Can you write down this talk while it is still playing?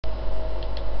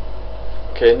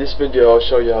Okay, in this video I'll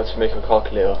show you how to make a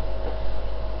calculator.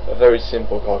 A very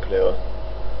simple calculator.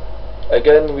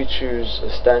 Again, we choose a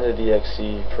standard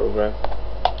exe program.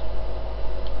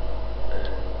 And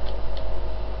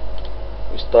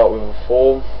we start with a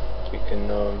form. We can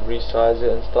resize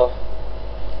it and stuff.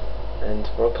 And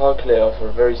for a calculator, for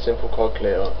a very simple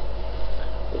calculator,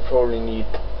 we probably need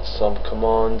some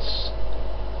commands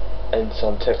and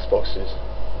some text boxes.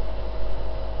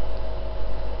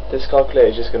 This calculator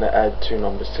is just going to add two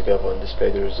numbers together and display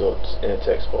the results in a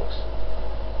text box.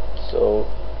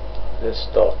 So let's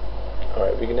start.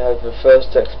 Alright, we're going to have the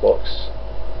first text box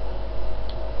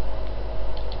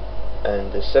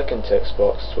and the second text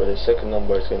box where the second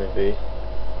number is going to be,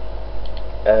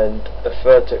 and a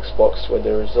third text box where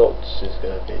the results is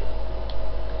going to be.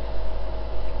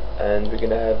 And we're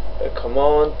going to have a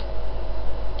command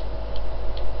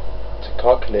to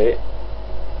calculate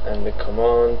and the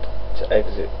command to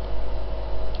exit.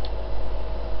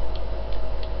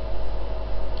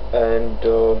 And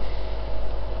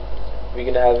we're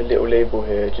going to have a little label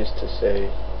here just to say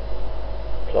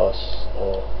plus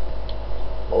or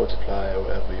multiply or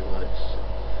whatever you want it to say.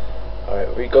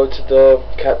 Alright, we go to the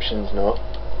captions now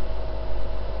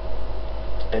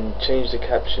and change the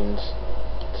captions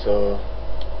to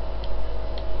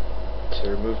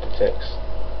remove the text.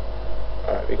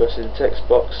 Alright, we go to the text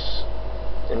box.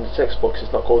 In the text box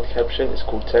it's not called caption, it's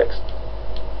called text.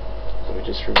 So we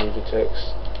just remove the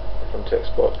text from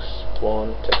text box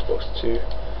 1, text box 2.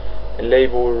 In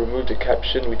label we remove the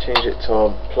caption, we change it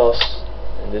to plus.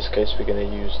 In this case we're going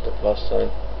to use the plus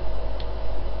sign.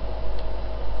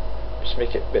 Just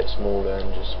make it a bit smaller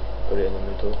and just put it in the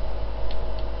middle.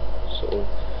 So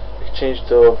we can change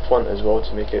the font as well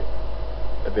to make it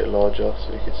a bit larger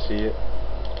so we can see it.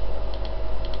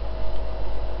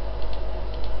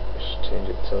 Just change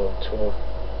it to 12.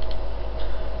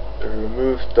 We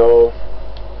remove the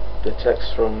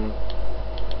text from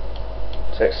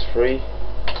text 3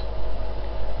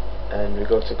 and we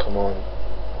go to command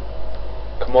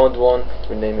 1,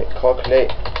 we name it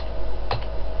calculate,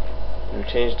 and we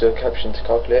change the caption to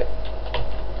calculate.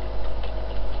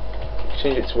 You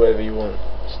change it to whatever you want,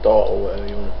 start or whatever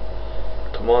you want.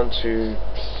 Command 2,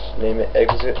 name it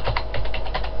exit.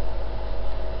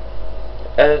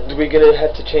 And we're going to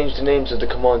have to change the names of the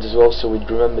commands as well so we'd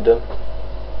remember them.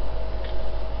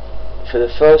 For the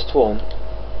first one,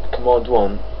 command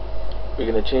 1,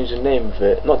 we're going to change the name of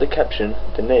it, not the caption,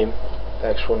 the name, the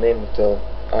actual name of the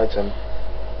item,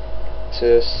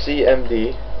 to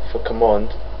CMD for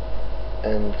command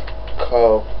and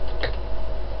calc,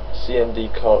 CMD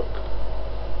calc,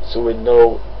 so we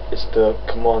know it's the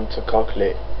command to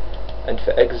calculate. And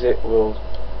for exit we'll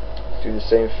do the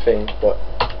same thing but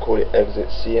call it exit,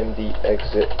 CMD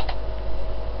exit,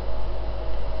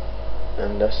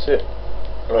 and that's it.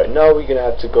 Right, now we're going to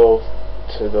have to go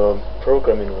to the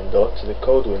programming window, to the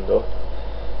code window.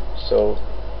 So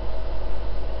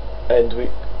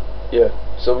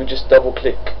we just double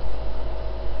click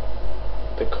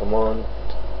the command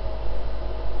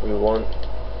we want,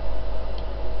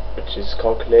 which is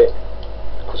calculate,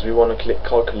 because we want to click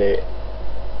calculate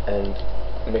and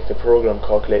make the program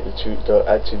calculate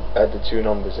add the two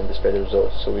numbers and display the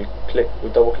results. So we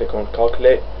double click on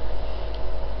calculate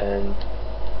and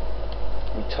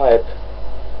we type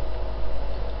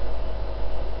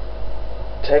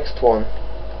text 1,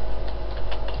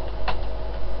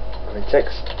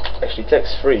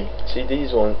 text 3. See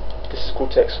these one, this is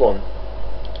called text 1,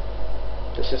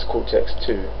 this is called text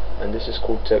 2, and this is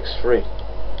called text 3.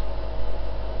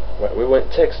 Right, we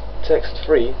want text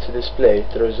 3 to display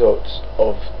the results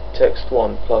of text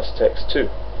 1 plus text 2.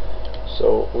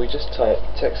 So we just type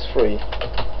text 3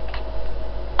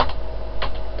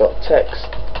 dot text,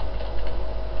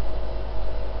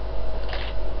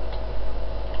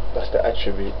 that's the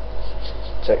attribute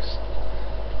text,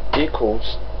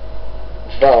 equals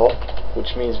val,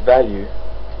 which means value,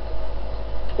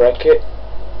 bracket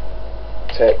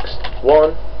text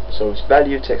 1, so it's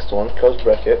value text 1 close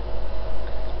bracket,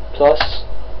 plus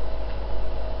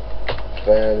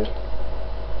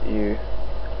value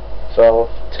val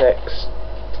text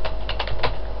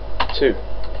 2.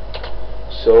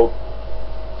 So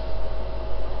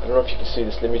I don't know if you can see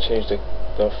this, let me change the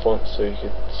font so you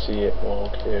can see it more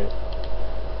clearly.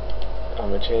 I'm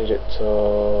going to change it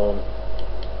to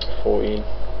 14.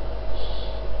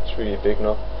 It's really big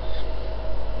now.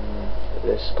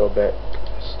 Let's go back,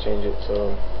 let's change it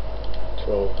to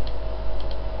 12.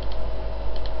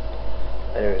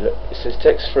 Anyway, look, it says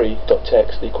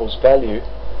text3.text equals value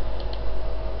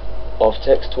of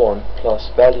text 1 plus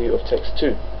value of text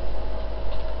 2,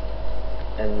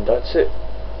 and that's it.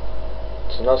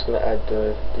 So now it's going to add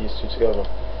these two together.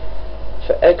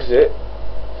 For exit,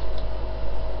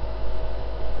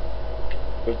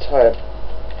 we type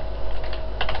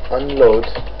unload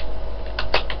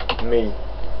me,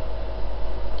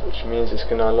 which means it's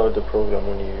going to unload the program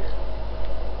when you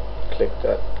click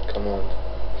that command.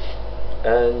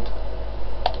 And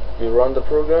we run the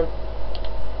program,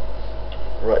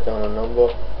 write down a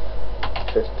number,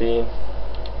 15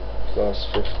 plus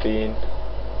 15.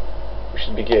 We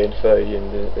should be getting 30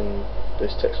 in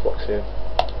this text box here,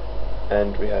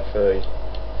 and we have 30.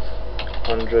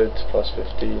 100 plus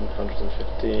 15,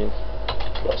 115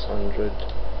 plus 100,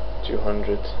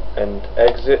 200, and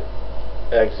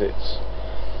exits.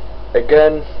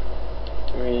 Again,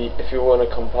 if you want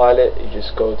to compile it, you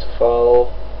just go to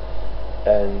File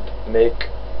and make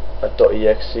a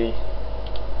 .exe,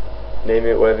 name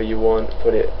it whatever you want,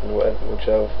 put it in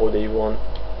whichever folder you want,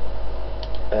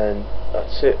 and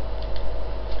that's it.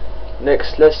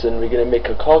 Next lesson we're going to make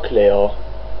a calculator,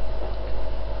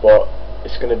 but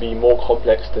it's going to be more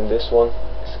complex than this one.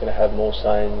 It's going to have more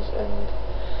signs, and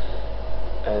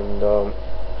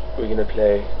we're going to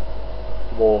play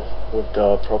more with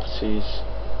the properties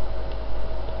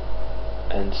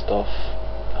and stuff,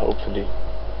 hopefully.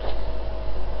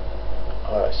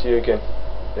 Alright, see you again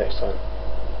next time.